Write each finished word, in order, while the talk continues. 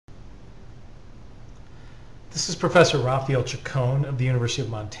This is Professor Raphael Chacon of the University of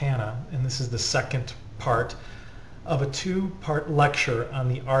Montana, and this is the second part of a two-part lecture on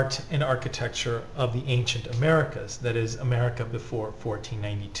the art and architecture of the ancient Americas, that is, America before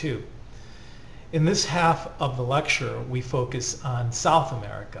 1492. In this half of the lecture, we focus on South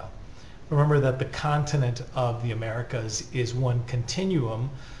America. Remember that the continent of the Americas is one continuum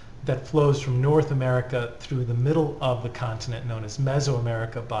that flows from North America through the middle of the continent, known as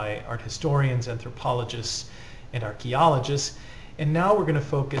Mesoamerica by art historians, anthropologists, and archaeologists. And now we're going to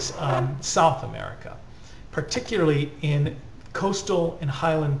focus on South America, particularly in coastal and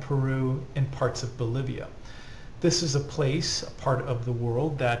highland Peru and parts of Bolivia. This is a place, a part of the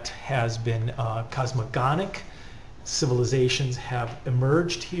world that has been cosmogonic. Civilizations have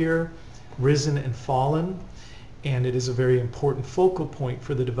emerged here, risen and fallen, and it is a very important focal point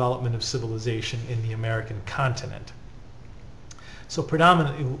for the development of civilization in the American continent. So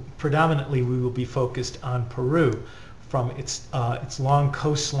predominantly we will be focused on Peru, from its long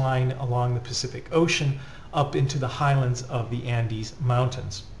coastline along the Pacific Ocean up into the highlands of the Andes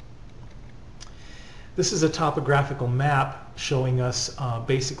Mountains. This is a topographical map showing us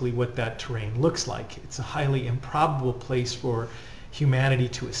basically what that terrain looks like. It's a highly improbable place for humanity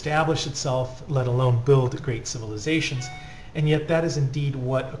to establish itself, let alone build great civilizations. And yet that is indeed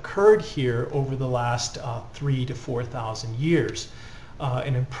what occurred here over the last 3,000 to 4,000 years.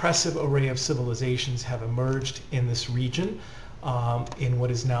 An impressive array of civilizations have emerged in this region, in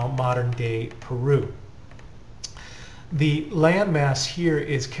what is now modern-day Peru. The landmass here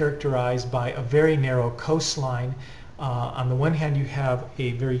is characterized by a very narrow coastline. On the one hand, you have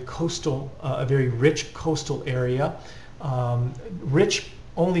a very rich coastal area, rich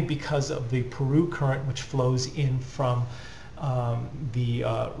only because of the Peru Current, which flows in from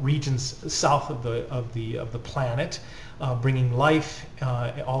the regions south of the planet, bringing life,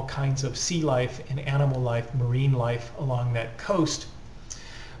 all kinds of sea life and animal life, marine life along that coast.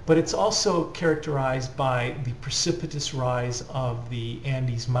 But it's also characterized by the precipitous rise of the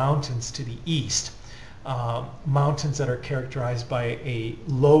Andes Mountains to the east, mountains that are characterized by a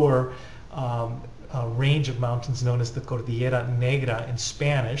lower range of mountains known as the Cordillera Negra in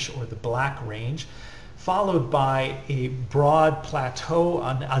Spanish, or the Black Range, followed by a broad plateau,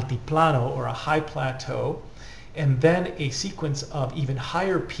 an altiplano, or a high plateau, and then a sequence of even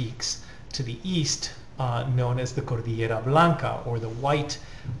higher peaks to the east, known as the Cordillera Blanca, or the White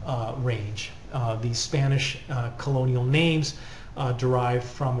Range. These Spanish colonial names derive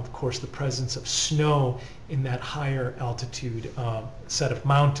from, of course, the presence of snow in that higher altitude set of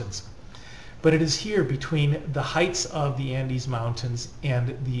mountains. But it is here, between the heights of the Andes Mountains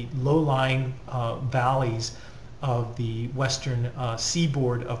and the low-lying valleys of the western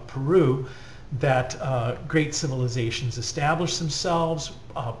seaboard of Peru, that great civilizations established themselves,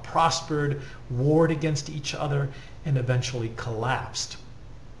 prospered, warred against each other, and eventually collapsed.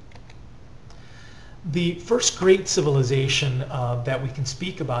 The first great civilization that we can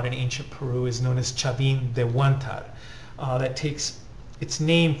speak about in ancient Peru is known as Chavin de Huantar. That takes its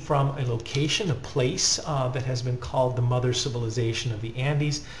name from a location, a place that has been called the mother civilization of the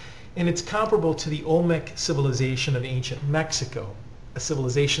Andes, and it's comparable to the Olmec civilization of ancient Mexico, a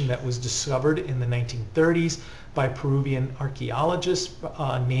civilization that was discovered in the 1930s by Peruvian archaeologists,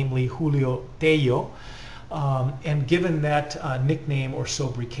 namely Julio Tello, and given that nickname or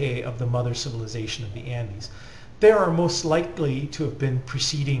sobriquet of the mother civilization of the Andes. There are most likely to have been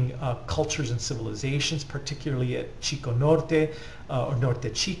preceding cultures and civilizations, particularly at Chico Norte, or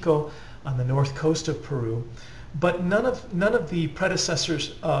Norte Chico, on the north coast of Peru. But none of the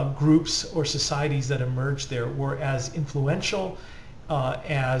predecessors groups or societies that emerged there were as influential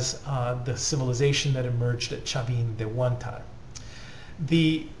as the civilization that emerged at Chavin de Huantar.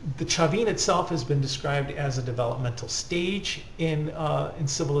 The Chavin itself has been described as a developmental stage in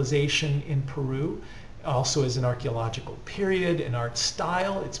civilization in Peru, also as an archaeological period, an art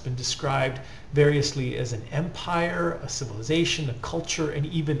style. It's been described variously as an empire, a civilization, a culture, and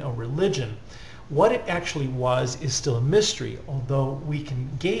even a religion. What it actually was is still a mystery, although we can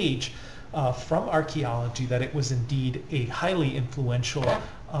gauge from archaeology that it was indeed a highly influential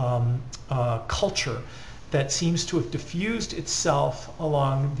culture that seems to have diffused itself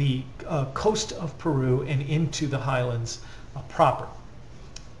along the coast of Peru and into the highlands proper.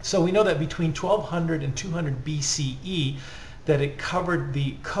 So we know that between 1200 and 200 BCE that it covered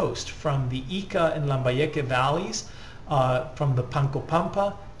the coast from the Ica and Lambayeque valleys, from the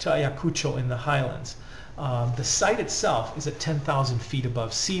Pancopampa to Ayacucho in the highlands. The site itself is at 10,000 feet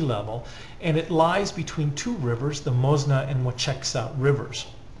above sea level, and it lies between two rivers, the Mosna and Mochexa rivers.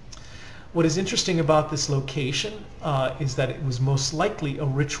 What is interesting about this location is that it was most likely a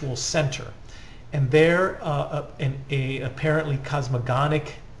ritual center. And there, a apparently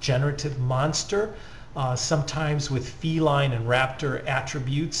cosmogonic generative monster, sometimes with feline and raptor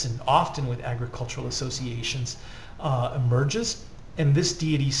attributes and often with agricultural associations, emerges. And this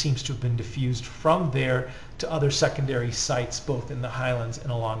deity seems to have been diffused from there to other secondary sites both in the highlands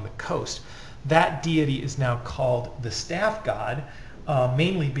and along the coast. That deity is now called the staff god,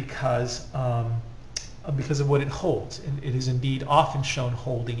 mainly because of what it holds. And it is indeed often shown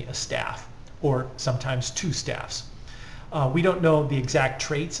holding a staff, or sometimes two staffs. We don't know the exact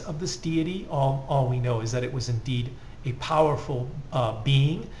traits of this deity. All we know is that it was indeed a powerful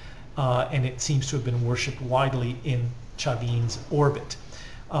being, and it seems to have been worshipped widely in Chavin's orbit.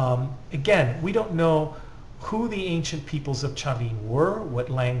 Again, we don't know who the ancient peoples of Chavin were, what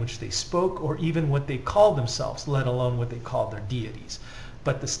language they spoke, or even what they called themselves, let alone what they called their deities.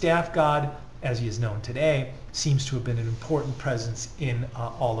 But the staff god, as he is known today, seems to have been an important presence in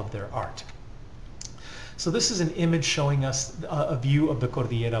all of their art. So this is an image showing us a view of the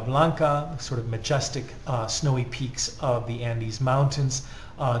Cordillera Blanca, sort of majestic snowy peaks of the Andes Mountains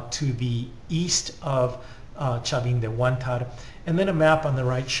to the east of Chavin de Huantar, and then a map on the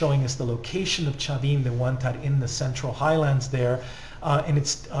right showing us the location of Chavin de Huantar in the central highlands there, and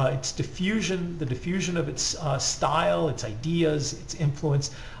its diffusion, the diffusion of its style, its ideas, its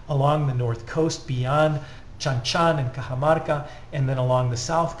influence along the north coast beyond Chanchan and Cajamarca, and then along the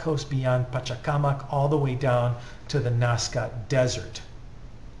south coast beyond Pachacamac all the way down to the Nazca Desert.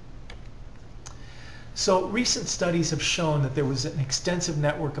 So recent studies have shown that there was an extensive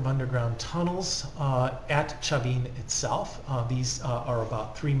network of underground tunnels at Chavin itself. These are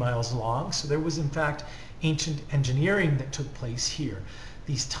about 3 miles long, so there was in fact ancient engineering that took place here.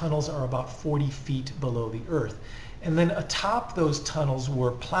 These tunnels are about 40 feet below the earth. And then atop those tunnels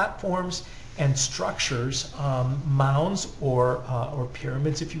were platforms and structures, mounds or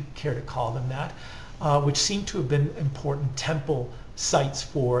pyramids, if you care to call them that, which seem to have been important temple sites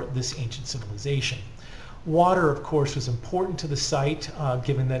for this ancient civilization. Water, of course, was important to the site,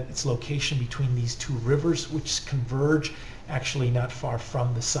 given that its location between these two rivers, which converge actually not far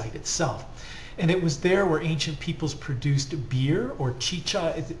from the site itself. And it was there where ancient peoples produced beer, or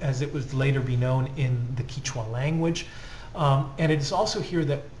chicha, as it would later be known in the Quechua language. And it is also here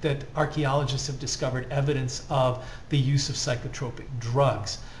that archaeologists have discovered evidence of the use of psychotropic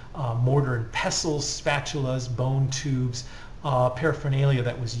drugs, mortar and pestles, spatulas, bone tubes, paraphernalia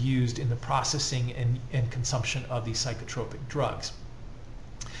that was used in the processing and consumption of these psychotropic drugs.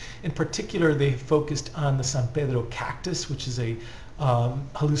 In particular, they focused on the San Pedro cactus, which is a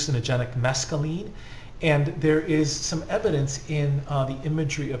hallucinogenic mescaline, and there is some evidence in the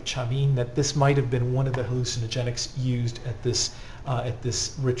imagery of Chavin that this might have been one of the hallucinogenics used at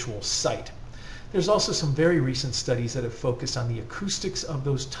this ritual site. There's also some very recent studies that have focused on the acoustics of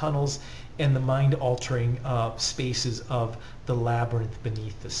those tunnels and the mind-altering spaces of the labyrinth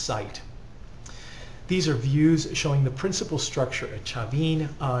beneath the site. These are views showing the principal structure at Chavin,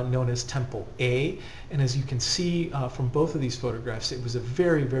 known as Temple A. And as you can see from both of these photographs, it was a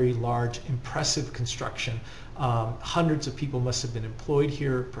very, very large, impressive construction. Hundreds of people must have been employed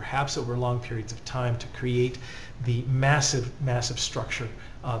here, perhaps over long periods of time, to create the massive, massive structure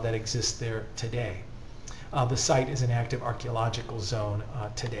that exists there today. The site is an active archaeological zone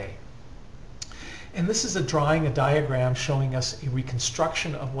today. And this is a drawing, a diagram showing us a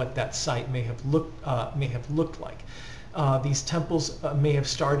reconstruction of what that site may have looked like. These temples may have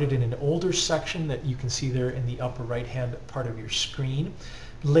started in an older section that you can see there in the upper right-hand part of your screen.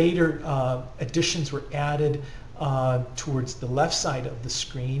 Later, additions were added towards the left side of the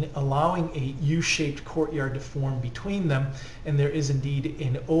screen, allowing a U-shaped courtyard to form between them, and there is indeed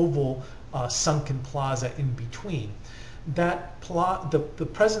an oval sunken plaza in between. The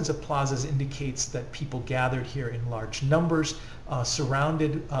presence of plazas indicates that people gathered here in large numbers,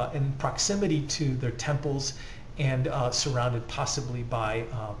 surrounded in proximity to their temples, and surrounded possibly by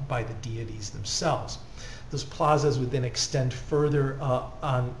the deities themselves. Those plazas would then extend further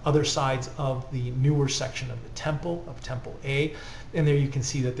on other sides of the newer section of the temple, of Temple A, and there you can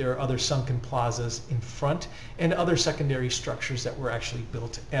see that there are other sunken plazas in front and other secondary structures that were actually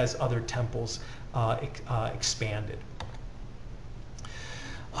built as other temples expanded.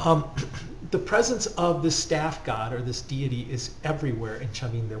 The presence of this staff god, or this deity, is everywhere in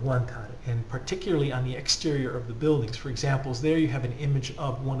Chavin de Huantar, and particularly on the exterior of the buildings. For example, there you have an image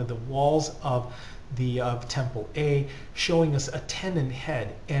of one of the walls of Temple A, showing us a tenon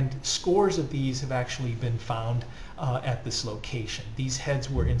head, and scores of these have actually been found at this location. These heads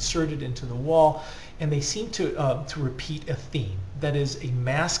were inserted into the wall, and they seem to repeat a theme. That is a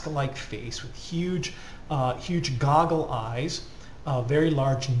mask-like face with huge goggle eyes, a very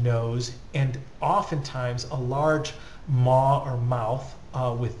large nose, and oftentimes a large maw or mouth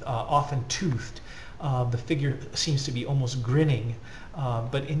with often toothed. The figure seems to be almost grinning,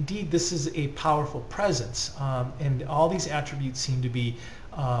 but indeed this is a powerful presence, and all these attributes seem to be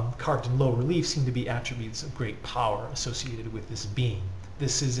carved in low relief, seem to be attributes of great power associated with this being.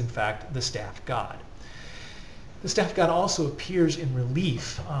 This is in fact the staff god. The staff god also appears in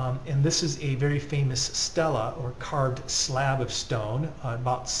relief, and this is a very famous stela or carved slab of stone,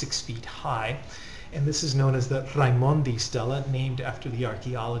 about 6 feet high. And this is known as the Raimondi stela, named after the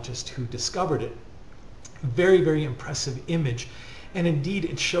archaeologist who discovered it. Very, very impressive image. And indeed,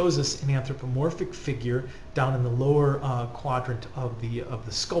 it shows us an anthropomorphic figure down in the lower quadrant of the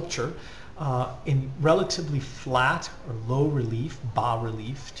sculpture, in relatively flat or low relief, bas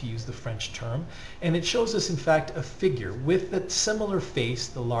relief to use the French term. And it shows us in fact a figure with a similar face,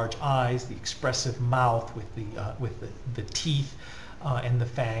 the large eyes, the expressive mouth with the teeth and the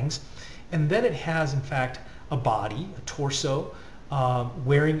fangs. And then it has in fact a body, a torso,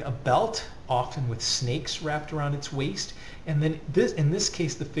 wearing a belt, often with snakes wrapped around its waist. And then in this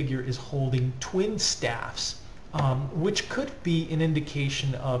case the figure is holding twin staffs, which could be an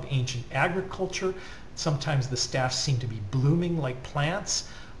indication of ancient agriculture. Sometimes the staffs seem to be blooming like plants,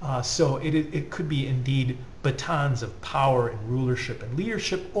 so it could be indeed batons of power and rulership and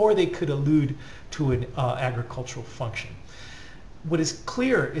leadership, or they could allude to an agricultural function. What is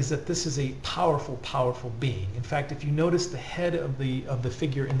clear is that this is a powerful, powerful being. In fact, if you notice the head of the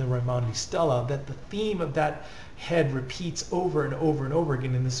figure in the Raimondi stela, that the theme of that head repeats over and over and over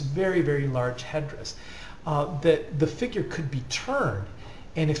again in this very, very large headdress. That the figure could be turned,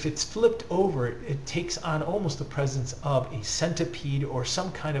 and if it's flipped over, it takes on almost the presence of a centipede or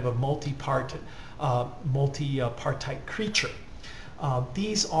some kind of a multi-partite creature.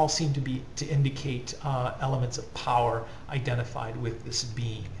 These all seem to indicate elements of power identified with this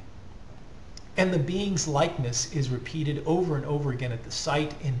being. And the being's likeness is repeated over and over again at the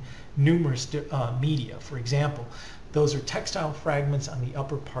site in numerous media. For example, those are textile fragments on the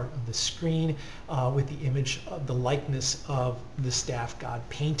upper part of the screen with the image of the likeness of the staff god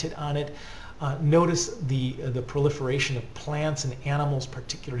painted on it. Notice the proliferation of plants and animals,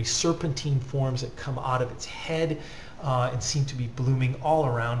 particularly serpentine forms that come out of its head and seem to be blooming all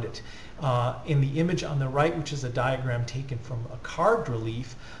around it. In the image on the right, which is a diagram taken from a carved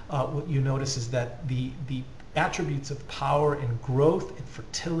relief, what you notice is that the attributes of power and growth and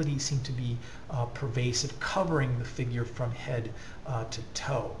fertility seem to be pervasive, covering the figure from head to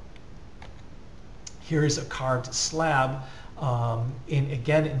toe. Here is a carved slab,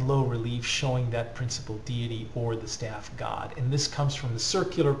 again in low relief, showing that principal deity or the staff god. And this comes from the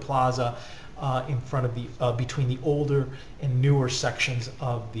circular plaza in front of the between the older and newer sections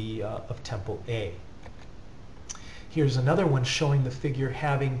of Temple A. Here's another one showing the figure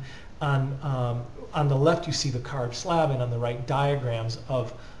having on the left you see the carved slab, and on the right diagrams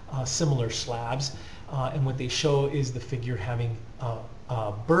of similar slabs, and what they show is the figure having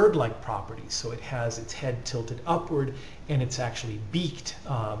bird-like properties. So it has its head tilted upward, and it's actually beaked,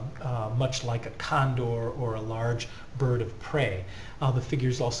 much like a condor or a large bird of prey. The figure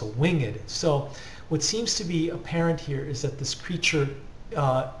is also winged. So what seems to be apparent here is that this creature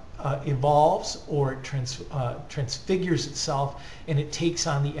evolves, or it transfigures itself, and it takes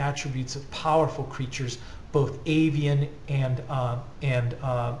on the attributes of powerful creatures, both avian and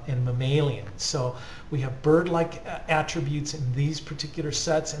mammalian. So we have bird-like attributes in these particular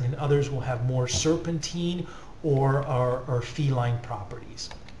sets, and in others we'll have more serpentine or feline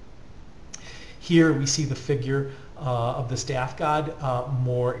properties. Here we see the figure of the staff god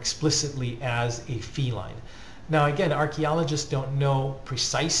more explicitly as a feline. Now again, archaeologists don't know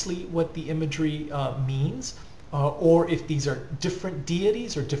precisely what the imagery means, or if these are different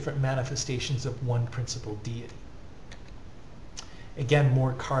deities or different manifestations of one principal deity. Again,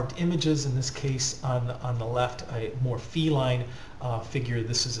 more carved images, in this case on the left, a more feline figure.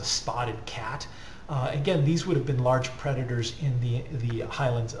 This is a spotted cat. Again, these would have been large predators in the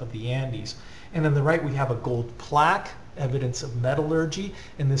highlands of the Andes. And on the right we have a gold plaque, evidence of metallurgy,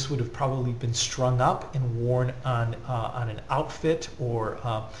 and this would have probably been strung up and worn on an outfit, or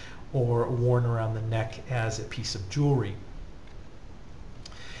worn around the neck as a piece of jewelry.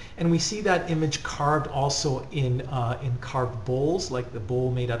 And we see that image carved also in carved bowls, like the bowl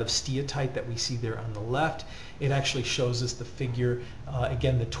made out of steatite that we see there on the left. It actually shows us the figure,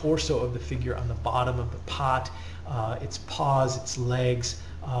 again the torso of the figure on the bottom of the pot, its paws, its legs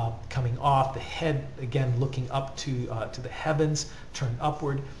coming off, the head again looking up to the heavens, turned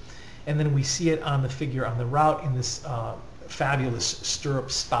upward. And then we see it on the figure on the right in this fabulous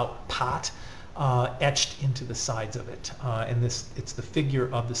stirrup spout pot. etched into the sides of it. And it's the figure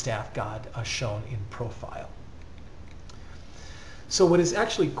of the staff god shown in profile. So what is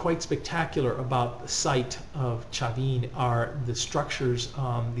actually quite spectacular about the site of Chavin are the structures,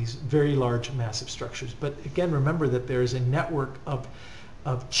 these very large, massive structures. But again, remember that there is a network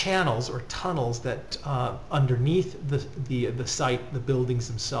of channels or tunnels that underneath the site, the buildings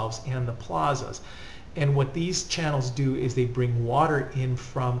themselves, and the plazas. And what these channels do is they bring water in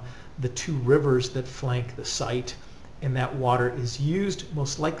from the two rivers that flank the site, and that water is used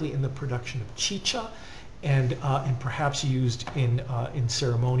most likely in the production of chicha, and perhaps used in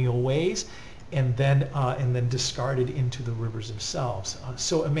ceremonial ways, and then discarded into the rivers themselves.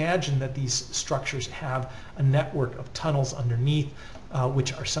 So imagine that these structures have a network of tunnels underneath,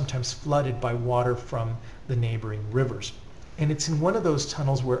 which are sometimes flooded by water from the neighboring rivers. And it's in one of those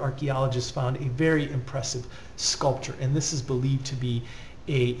tunnels where archaeologists found a very impressive sculpture, and this is believed to be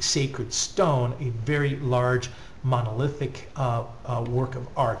a sacred stone, a very large monolithic work of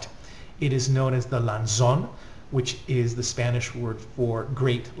art. It is known as the lanzon, which is the Spanish word for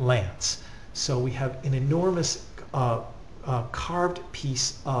great lance. So we have an enormous carved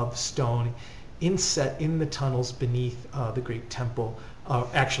piece of stone inset in the tunnels beneath the great temple,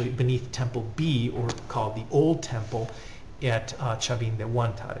 actually beneath Temple B, or called the Old Temple, at Chavin de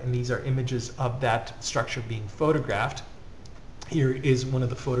Huantar. And these are images of that structure being photographed. Here is one of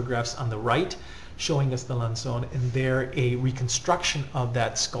the photographs on the right showing us the lanzon, and there a reconstruction of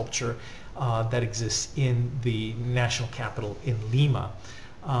that sculpture that exists in the national capital in Lima.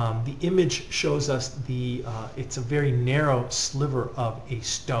 The image shows us it's a very narrow sliver of a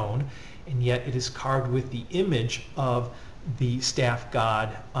stone, and yet it is carved with the image of the staff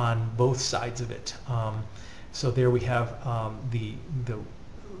god on both sides of it. So there we have the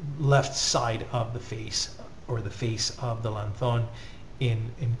left side of the face, or the face of the lanzon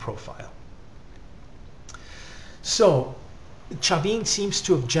in profile. So Chavin seems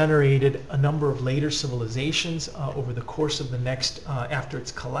to have generated a number of later civilizations over the course of the next, after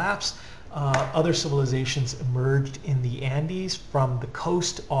its collapse. Other civilizations emerged in the Andes from the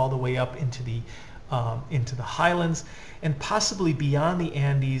coast all the way up into the highlands, and possibly beyond the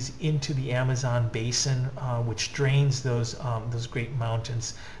Andes into the Amazon basin, which drains those great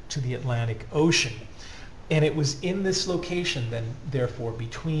mountains to the Atlantic Ocean. And it was in this location then, therefore,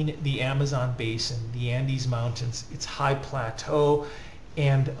 between the Amazon basin, the Andes Mountains, its high plateau,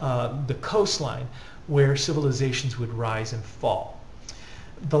 and the coastline, where civilizations would rise and fall.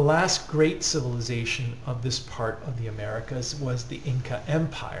 The last great civilization of this part of the Americas was the Inca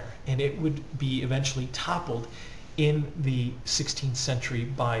Empire, and it would be eventually toppled in the 16th century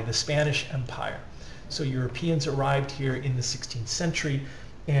by the Spanish Empire. So Europeans arrived here in the 16th century,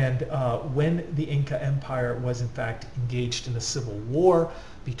 and when the Inca Empire was in fact engaged in a civil war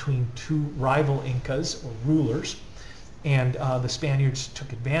between two rival Incas or rulers, and the Spaniards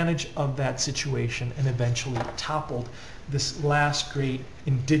took advantage of that situation and eventually toppled this last great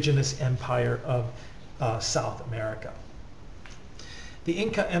indigenous empire of South America. The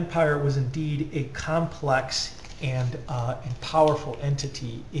Inca Empire was indeed a complex and powerful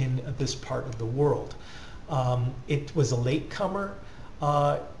entity in this part of the world. It was a latecomer,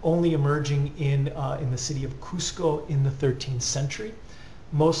 only emerging in the city of Cusco in the 13th century.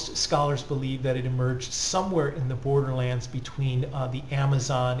 Most scholars believe that it emerged somewhere in the borderlands between the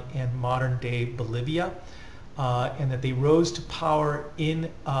Amazon and modern-day Bolivia, and that they rose to power in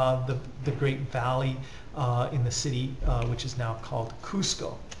the Great Valley in the city, which is now called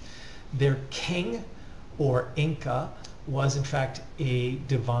Cusco. Their king, or Inca, was in fact a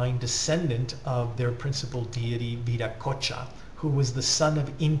divine descendant of their principal deity Viracocha, who was the son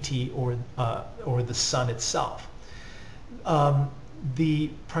of Inti, or the sun itself. The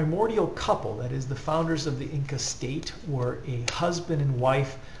primordial couple, that is the founders of the Inca state, were a husband and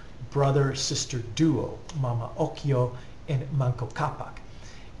wife, brother-sister duo, Mama Occhio and Manco Capac.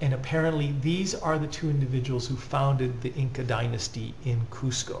 And apparently these are the two individuals who founded the Inca dynasty in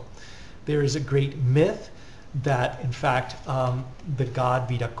Cusco. There is a great myth that, in fact, the god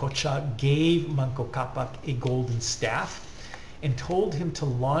Viracocha gave Manco Capac a golden staff and told him to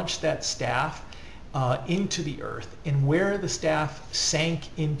launch that staff into the earth, and where the staff sank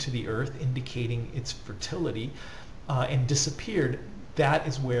into the earth, indicating its fertility, and disappeared, that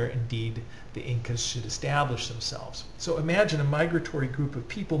is where indeed the Incas should establish themselves. So imagine a migratory group of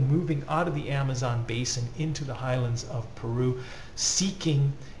people moving out of the Amazon basin into the highlands of Peru,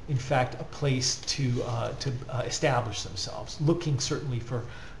 seeking in fact a place to establish themselves, looking certainly for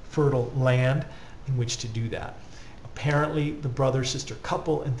fertile land in which to do that. Apparently, the brother-sister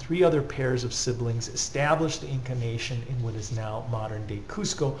couple and 3 other pairs of siblings established the Inca nation in what is now modern-day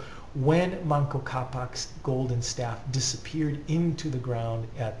Cusco, when Manco Capac's golden staff disappeared into the ground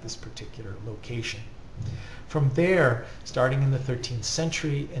at this particular location. From there, starting in the 13th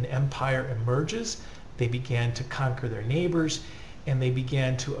century, an empire emerges. They began to conquer their neighbors, and they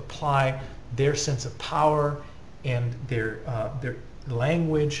began to apply their sense of power and their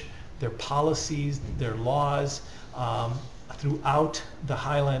language, their policies, their laws throughout the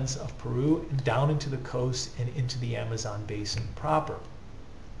highlands of Peru and down into the coast and into the Amazon basin proper.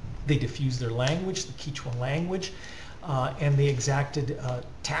 They diffused their language, the Quechua language, and they exacted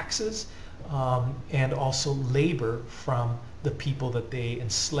taxes and also labor from the people that they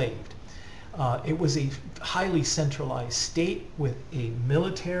enslaved. It was a highly centralized state with a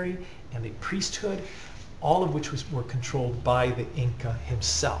military and a priesthood, all of which were controlled by the Inca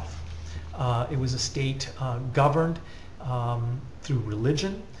himself. It was a state governed through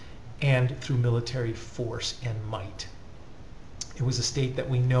religion and through military force and might. It was a state that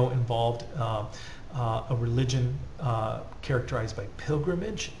we know involved a religion characterized by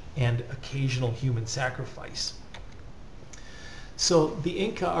pilgrimage and occasional human sacrifice. So the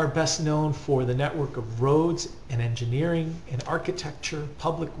Inca are best known for the network of roads and engineering and architecture,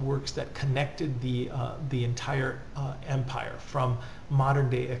 public works that connected the entire empire from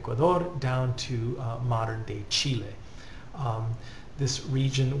modern-day Ecuador down to modern-day Chile. This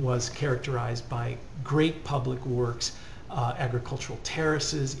region was characterized by great public works, agricultural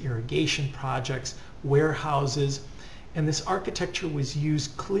terraces, irrigation projects, warehouses, and this architecture was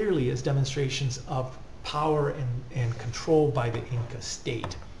used clearly as demonstrations of power and control by the Inca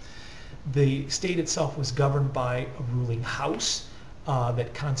state. The state itself was governed by a ruling house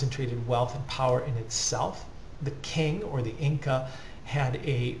that concentrated wealth and power in itself. The king, or the Inca,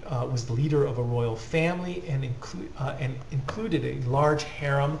 was the leader of a royal family and included a large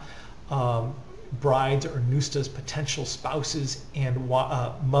harem, brides or nustas, potential spouses, and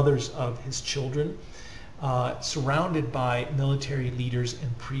mothers of his children, surrounded by military leaders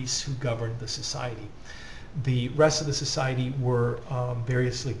and priests who governed the society. The rest of the society were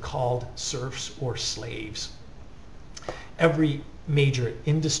variously called serfs or slaves. Every major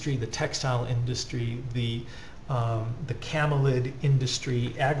industry, the textile industry, the camelid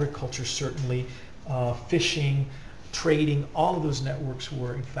industry, agriculture certainly, fishing, trading, all of those networks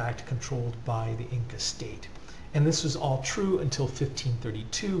were in fact controlled by the Inca state. And this was all true until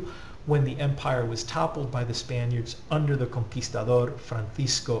 1532, when the empire was toppled by the Spaniards under the conquistador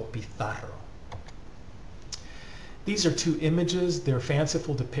Francisco Pizarro. These are two images. They're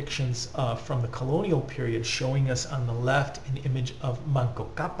fanciful depictions from the colonial period, showing us on the left an image of Manco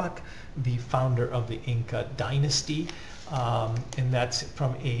Cápac, the founder of the Inca dynasty, and that's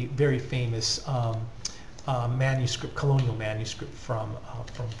from a very famous manuscript, colonial manuscript from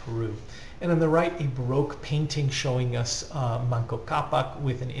Peru. And on the right, a Baroque painting showing us Manco Cápac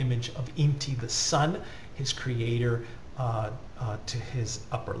with an image of Inti the sun, his creator, to his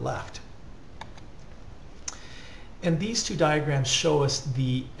upper left. And these two diagrams show us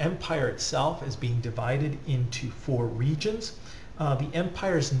the empire itself as being divided into 4 regions. The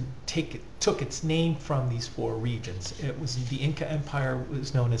empires took its name from these 4 regions. It was the Inca Empire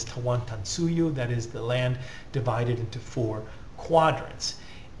was known as Tahuantinsuyo, that is the land divided into 4 quadrants.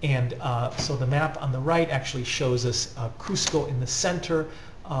 And so the map on the right actually shows us Cusco in the center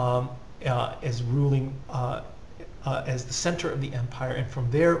as ruling as the center of the empire, and from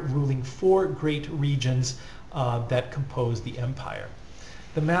there ruling 4 great regions that compose the empire.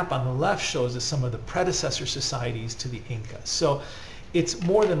 The map on the left shows us some of the predecessor societies to the Inca. So it's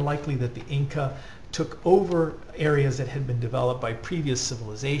more than likely that the Inca took over areas that had been developed by previous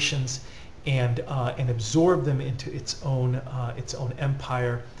civilizations and absorbed them into its own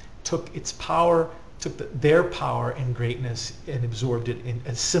empire, took its power, their power and greatness, and absorbed it and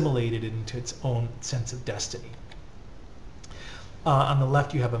assimilated it into its own sense of destiny. On the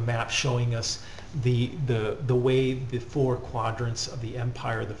left, you have a map showing us the way the 4 quadrants of the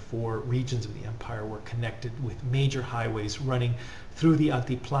empire, the 4 regions of the empire, were connected with major highways running through the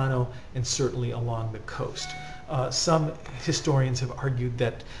Altiplano and certainly along the coast. Some historians have argued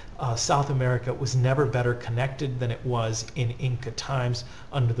that South America was never better connected than it was in Inca times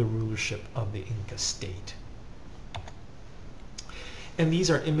under the rulership of the Inca state. And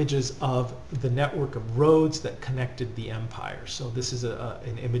these are images of the network of roads that connected the empire. So this is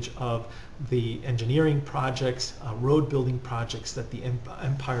an image of the engineering projects, road building projects that the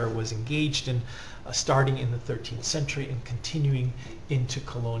empire was engaged in, starting in the 13th century and continuing into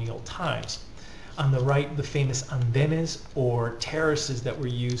colonial times. On the right, the famous andenes, or terraces that were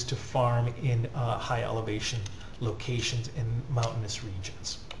used to farm in high elevation locations in mountainous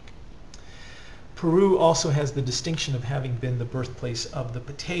regions. Peru also has the distinction of having been the birthplace of the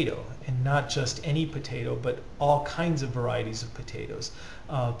potato, and not just any potato, but all kinds of varieties of potatoes.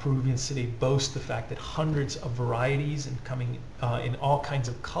 Peruvians today boast the fact that hundreds of varieties and coming in all kinds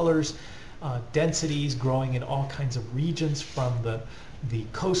of colors, densities, growing in all kinds of regions from the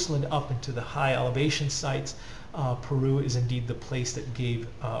coastland up into the high elevation sites. Peru is indeed the place that gave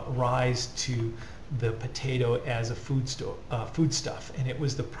rise to the potato as a foodstuff, and it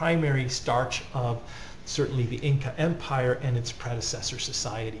was the primary starch of certainly the Inca Empire and its predecessor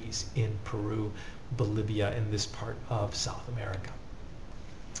societies in Peru, Bolivia, and this part of South America.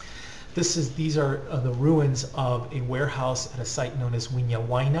 These are the ruins of a warehouse at a site known as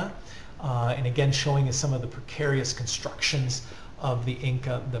Huina, and again showing us some of the precarious constructions of the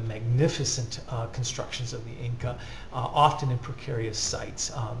Inca, the magnificent constructions of the Inca, often in precarious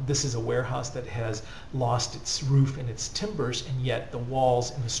sites. This is a warehouse that has lost its roof and its timbers, and yet the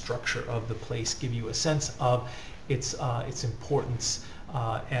walls and the structure of the place give you a sense of its importance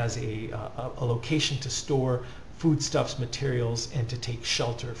as a location to store foodstuffs, materials, and to take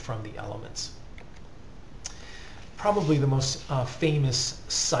shelter from the elements. Probably the most famous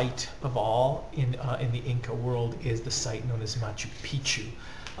site of all in the Inca world is the site known as Machu Picchu,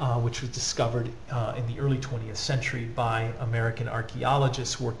 which was discovered in the early 20th century by American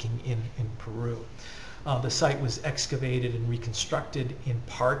archaeologists working in Peru. The site was excavated and reconstructed in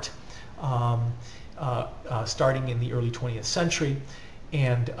part starting in the early 20th century,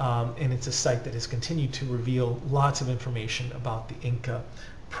 and it's a site that has continued to reveal lots of information about the Inca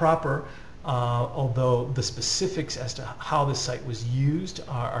proper, although the specifics as to how the site was used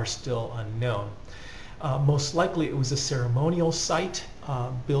are still unknown. Most likely it was a ceremonial site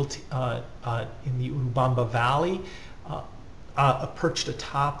built in the Urubamba Valley, perched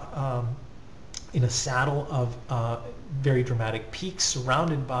atop in a saddle of very dramatic peaks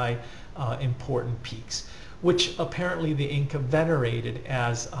surrounded by important peaks, which apparently the Inca venerated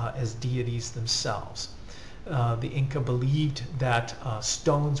as deities themselves. The Inca believed that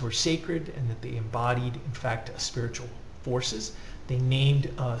stones were sacred and that they embodied, in fact, spiritual forces. They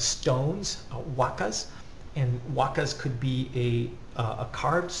named stones huacas, and huacas could be a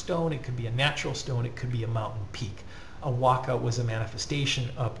carved stone, it could be a natural stone, it could be a mountain peak. A huaca was a manifestation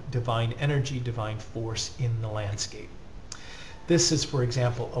of divine energy, divine force in the landscape. This is, for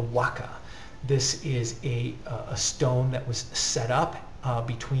example, a huaca. This is a stone that was set up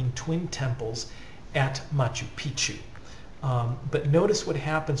between twin temples at Machu Picchu. But notice what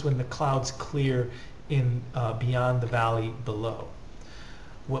happens when the clouds clear in beyond the valley below.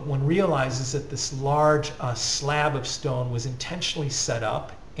 What one realizes that this large slab of stone was intentionally set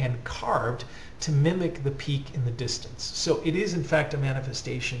up and carved to mimic the peak in the distance. So it is in fact a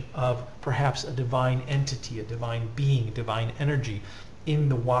manifestation of perhaps a divine entity, a divine being, a divine energy in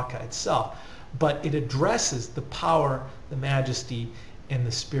the huaca itself. But it addresses the power, the majesty, and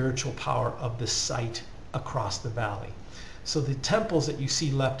the spiritual power of the site across the valley. So the temples that you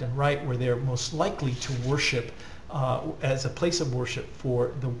see left and right were there most likely to worship as a place of worship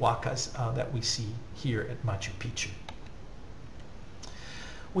for the huacas that we see here at Machu Picchu.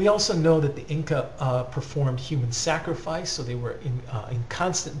 We also know that the Inca performed human sacrifice, so they were in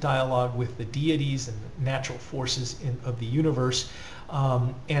constant dialogue with the deities and the natural forces of the universe,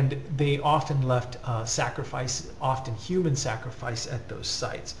 and they often left sacrifice, often human sacrifice, at those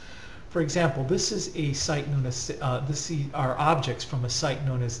sites. For example, this is a site known as, are objects from a site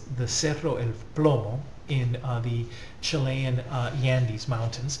known as the Cerro El Plomo in the Chilean Andes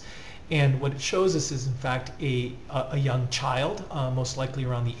Mountains. And what it shows us is, in fact, a young child, most likely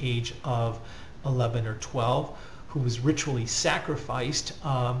around the age of 11 or 12, who was ritually sacrificed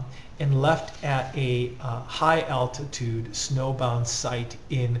and left at a high altitude snowbound site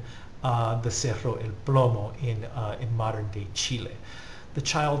in the Cerro El Plomo in modern day Chile. The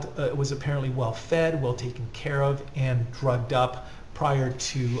child was apparently well fed, well taken care of, and drugged up prior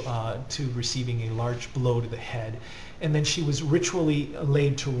to receiving a large blow to the head. And then she was ritually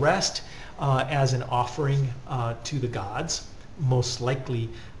laid to rest as an offering to the gods, most likely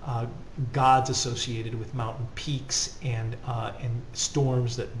gods associated with mountain peaks and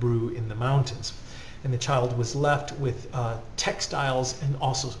storms that brew in the mountains. And the child was left with textiles and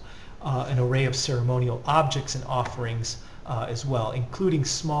also an array of ceremonial objects and offerings as well, including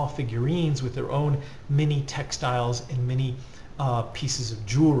small figurines with their own mini textiles and mini pieces of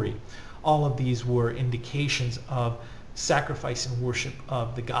jewelry. All of these were indications of sacrifice and worship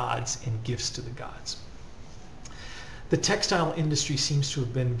of the gods and gifts to the gods. The textile industry seems to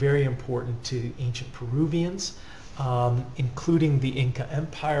have been very important to ancient Peruvians, including the Inca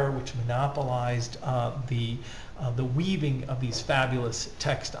Empire, which monopolized the weaving of these fabulous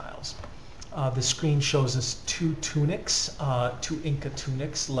textiles. The screen shows us two tunics, two Inca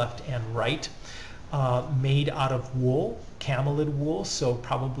tunics, left and right, made out of wool, camelid wool, so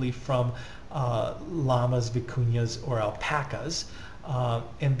probably from llamas, vicuñas, or alpacas.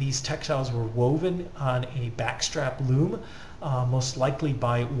 And these textiles were woven on a backstrap loom, most likely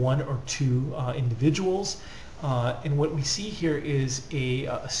by one or two individuals. And what we see here is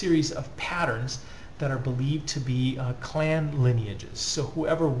a series of patterns that are believed to be clan lineages. So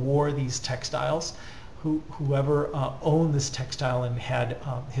whoever wore these textiles, whoever owned this textile and had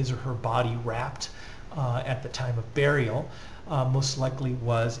his or her body wrapped at the time of burial, most likely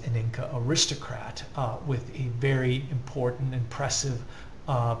was an Inca aristocrat with a very important, impressive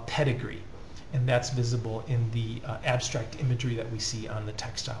pedigree. And that's visible in the abstract imagery that we see on the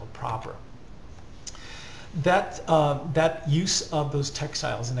textile proper. That use of those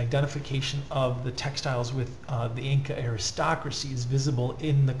textiles and identification of the textiles with the Inca aristocracy is visible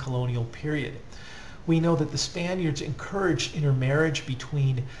in the colonial period. We know that the Spaniards encouraged intermarriage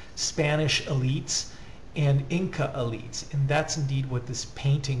between Spanish elites and Inca elites, and that's indeed what this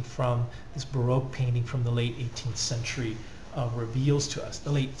painting from, this Baroque painting from the late 18th century reveals to us,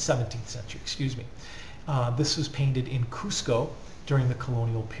 the late 17th century, excuse me. This was painted in Cusco during the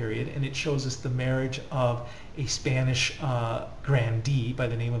colonial period, and it shows us the marriage of a Spanish grandee by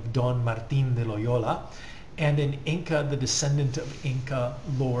the name of Don Martín de Loyola and an Inca, the descendant of Inca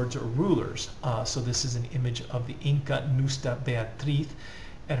lords or rulers. So this is an image of the Inca Nusta Beatriz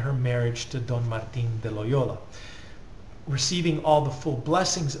at her marriage to Don Martín de Loyola, receiving all the full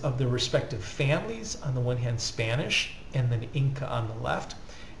blessings of their respective families, on the one hand Spanish and then Inca on the left,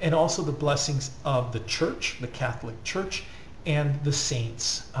 and also the blessings of the church, the Catholic Church, and the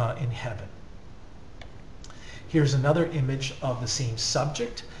saints in heaven. Here's another image of the same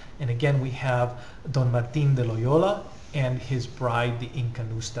subject, and again we have Don Martín de Loyola and his bride, the Inca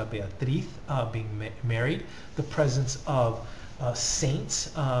Nusta Beatriz, being married. The presence of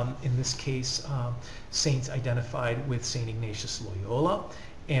saints, in this case saints identified with St. Ignatius Loyola,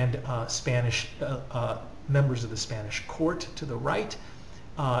 and Spanish members of the Spanish court to the right,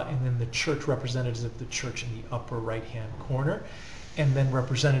 and then the church, representatives of the church in the upper right hand corner, and then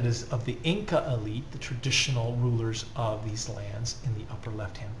representatives of the Inca elite, the traditional rulers of these lands, in the upper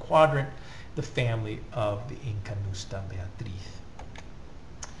left hand quadrant, the family of the Inca Nusta Beatriz.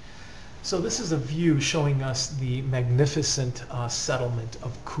 So this is a view showing us the magnificent settlement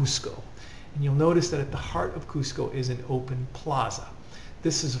of Cusco. And you'll notice that at the heart of Cusco is an open plaza.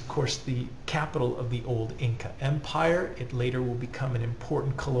 This is, of course, the capital of the old Inca Empire. It later will become an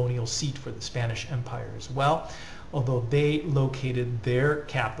important colonial seat for the Spanish Empire as well, although they located their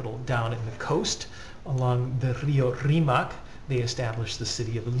capital down in the coast along the Rio Rimac. They established the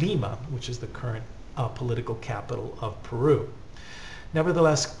city of Lima, which is the current political capital of Peru.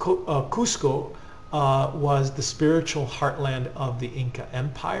 Nevertheless, Cusco was the spiritual heartland of the Inca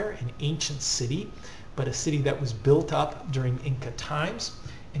Empire, an ancient city, but a city that was built up during Inca times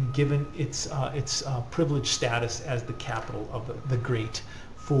and given its privileged status as the capital of the great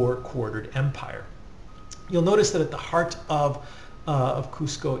four-quartered empire. You'll notice that at the heart of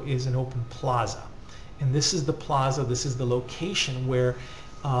Cusco is an open plaza. And this is the plaza, this is the location where,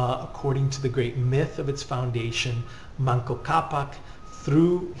 according to the great myth of its foundation, Manco Cápac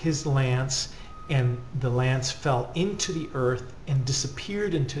threw his lance, and the lance fell into the earth and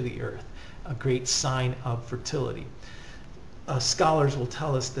disappeared into the earth, a great sign of fertility. Scholars will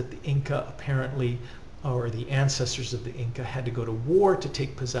tell us that the Inca apparently, or the ancestors of the Inca, had to go to war to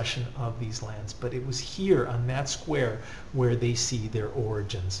take possession of these lands, but it was here on that square where they see their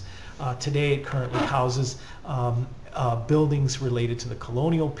origins. Today it currently houses buildings related to the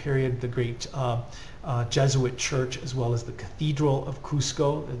colonial period, the great Jesuit church, as well as the Cathedral of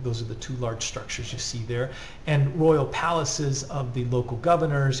Cusco. Those are the two large structures you see there, and royal palaces of the local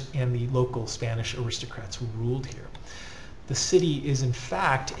governors and the local Spanish aristocrats who ruled here. The city is in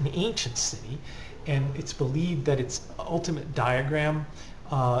fact an ancient city, and it's believed that its ultimate diagram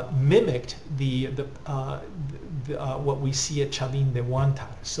mimicked what we see at Chavin de Huantar.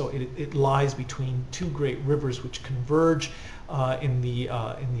 So it lies between two great rivers which converge in the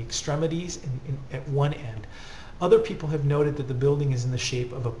extremities at one end. Other people have noted that the building is in the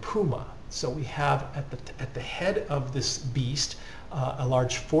shape of a puma. So we have at the head of this beast a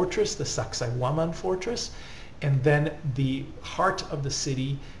large fortress, the Sacsayhuaman fortress, and then the heart of the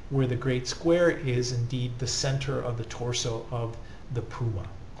city, where the great square is indeed the center of the torso of the puma.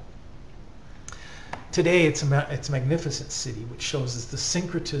 Today it's a magnificent city which shows us the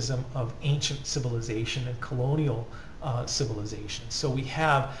syncretism of ancient civilization and colonial civilization. So we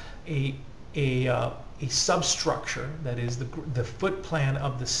have a substructure, that is the foot plan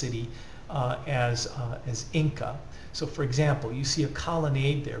of the city, as Inca. So for example, you see a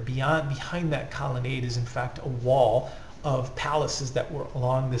colonnade there. Behind that colonnade is in fact a wall of palaces that were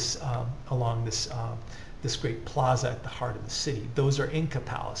along this great plaza at the heart of the city. Those are Inca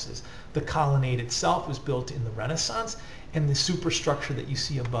palaces. The colonnade itself was built in the Renaissance, and the superstructure that you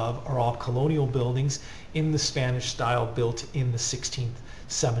see above are all colonial buildings in the Spanish style, built in the 16th,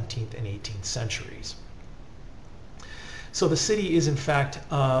 17th, and 18th centuries. So the city is in fact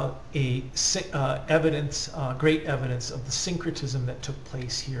great evidence of the syncretism that took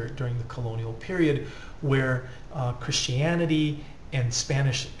place here during the colonial period, where Christianity and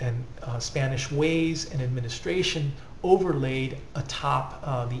Spanish ways and administration overlaid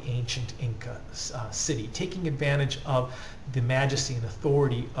atop the ancient Inca city, taking advantage of the majesty and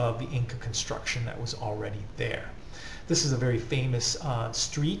authority of the Inca construction that was already there. This is a very famous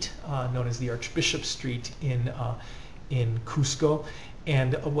street known as the Archbishop Street in Cusco,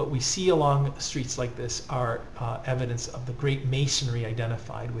 and what we see along streets like this are evidence of the great masonry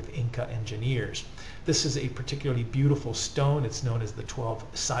identified with Inca engineers. This is a particularly beautiful stone. It's known as the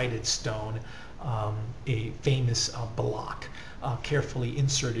 12-sided stone, a famous block carefully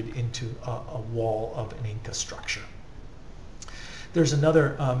inserted into a wall of an Inca structure. There's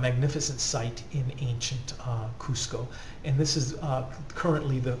another magnificent site in ancient Cusco, and this is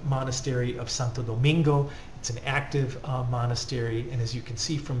currently the monastery of Santo Domingo. It's an active monastery, and as you can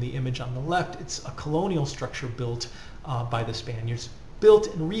see from the image on the left, it's a colonial structure built by the Spaniards,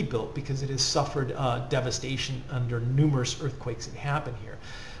 built and rebuilt because it has suffered devastation under numerous earthquakes that happen here.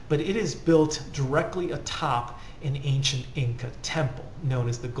 But it is built directly atop an ancient Inca temple known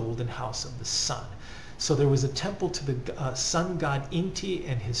as the Golden House of the Sun. So there was a temple to the sun god Inti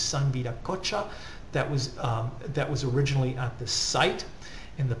and his son Viracocha that was originally at the site.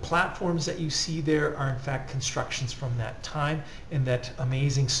 And the platforms that you see there are in fact constructions from that time, and that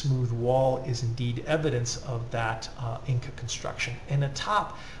amazing smooth wall is indeed evidence of that Inca construction. And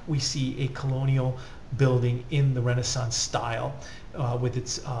atop we see a colonial building in the Renaissance style with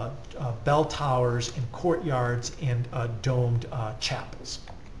its bell towers and courtyards and domed chapels.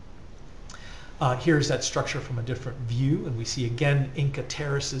 Here's that structure from a different view, and we see again Inca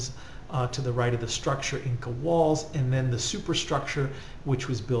terraces to the right of the structure, Inca walls, and then the superstructure which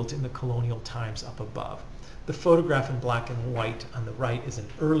was built in the colonial times up above. The photograph in black and white on the right is an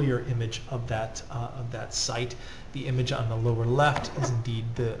earlier image of that site. The image on the lower left is indeed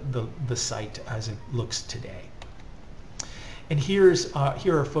the site as it looks today. And here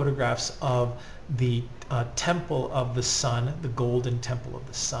are photographs of the Temple of the Sun, the Golden Temple of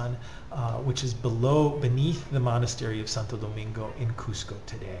the Sun, which is beneath the monastery of Santo Domingo in Cusco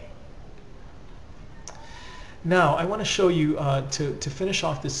today. Now, I want to show you, to finish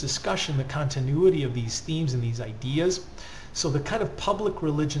off this discussion, the continuity of these themes and these ideas. So the kind of public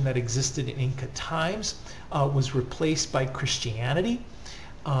religion that existed in Inca times was replaced by Christianity.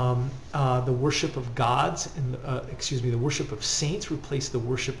 The worship of gods, the worship of saints replaced the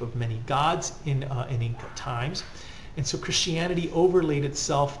worship of many gods in Inca times. And so Christianity overlaid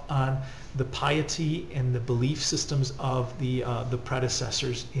itself on the piety and the belief systems of the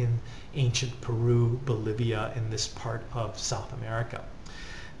predecessors in ancient Peru, Bolivia, and this part of South America.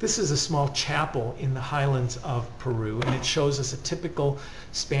 This is a small chapel in the highlands of Peru, and it shows us a typical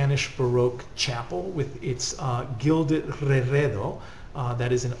Spanish Baroque chapel with its gilded reredo.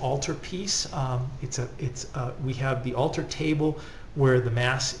 That is an altarpiece. We have the altar table where the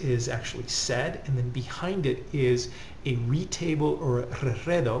Mass is actually said, and then behind it is a retable or a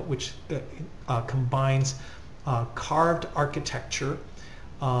reredo, which combines carved architecture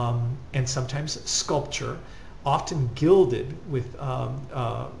and sometimes sculpture, often gilded with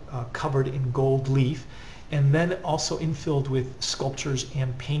covered in gold leaf, and then also infilled with sculptures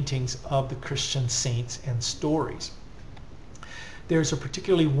and paintings of the Christian saints and stories. There's a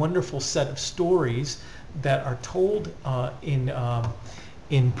particularly wonderful set of stories that are told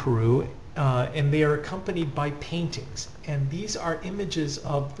in Peru, and they are accompanied by paintings. And these are images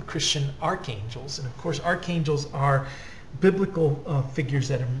of the Christian archangels. And of course, archangels are biblical figures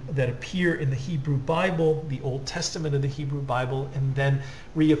that appear in the Hebrew Bible, the Old Testament of the Hebrew Bible, and then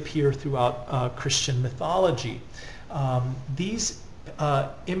reappear throughout Christian mythology. These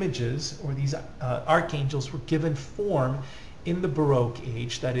images, or these archangels, were given form in the Baroque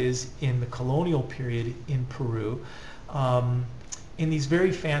age, that is, in the colonial period in Peru, in these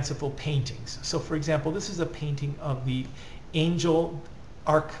very fanciful paintings. So, for example, this is a painting of the angel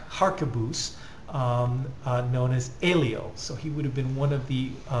arquebus, known as Elio. So he would have been one of the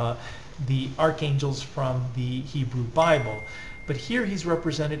archangels from the Hebrew Bible. But here he's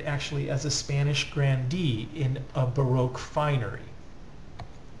represented actually as a Spanish grandee in a Baroque finery.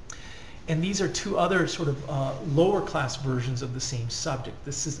 And these are two other sort of lower class versions of the same subject.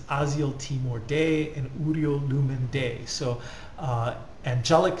 This is Asiel Timor Dei and Uriel Lumen Dei. So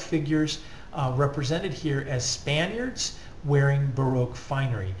angelic figures represented here as Spaniards wearing Baroque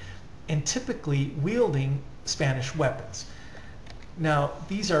finery and typically wielding Spanish weapons. Now,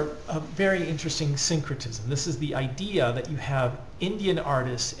 these are a very interesting syncretism. This is the idea that you have Indian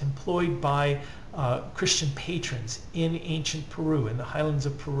artists employed by Christian patrons in ancient Peru, in the highlands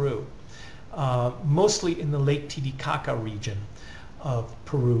of Peru, mostly in the Lake Titicaca region of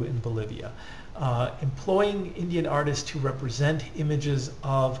Peru and Bolivia, employing Indian artists to represent images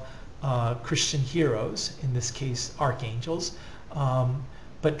of Christian heroes, in this case archangels,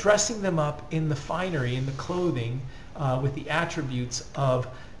 but dressing them up in the finery, in the clothing, with the attributes of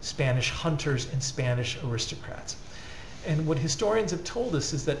Spanish hunters and Spanish aristocrats. And what historians have told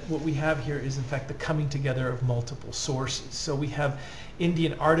us is that what we have here is in fact the coming together of multiple sources. So we have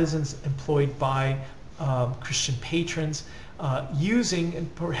Indian artisans employed by Christian patrons using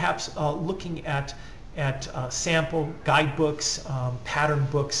and perhaps looking at sample guidebooks, pattern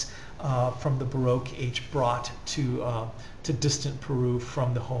books from the Baroque age brought to distant Peru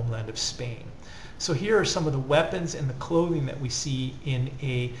from the homeland of Spain. So here are some of the weapons and the clothing that we see in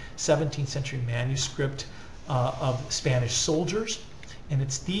a 17th century manuscript of Spanish soldiers. And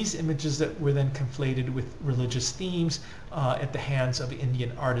it's these images that were then conflated with religious themes at the hands of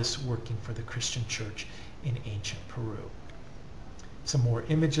Indian artists working for the Christian church in ancient Peru. Some more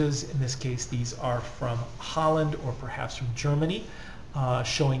images. In this case, these are from Holland or perhaps from Germany,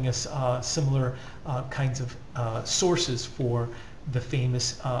 showing us similar kinds of sources for the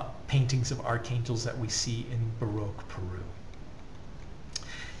famous paintings of archangels that we see in Baroque Peru.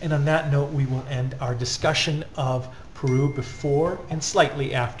 And on that note, we will end our discussion of Peru before and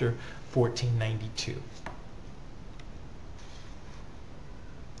slightly after 1492.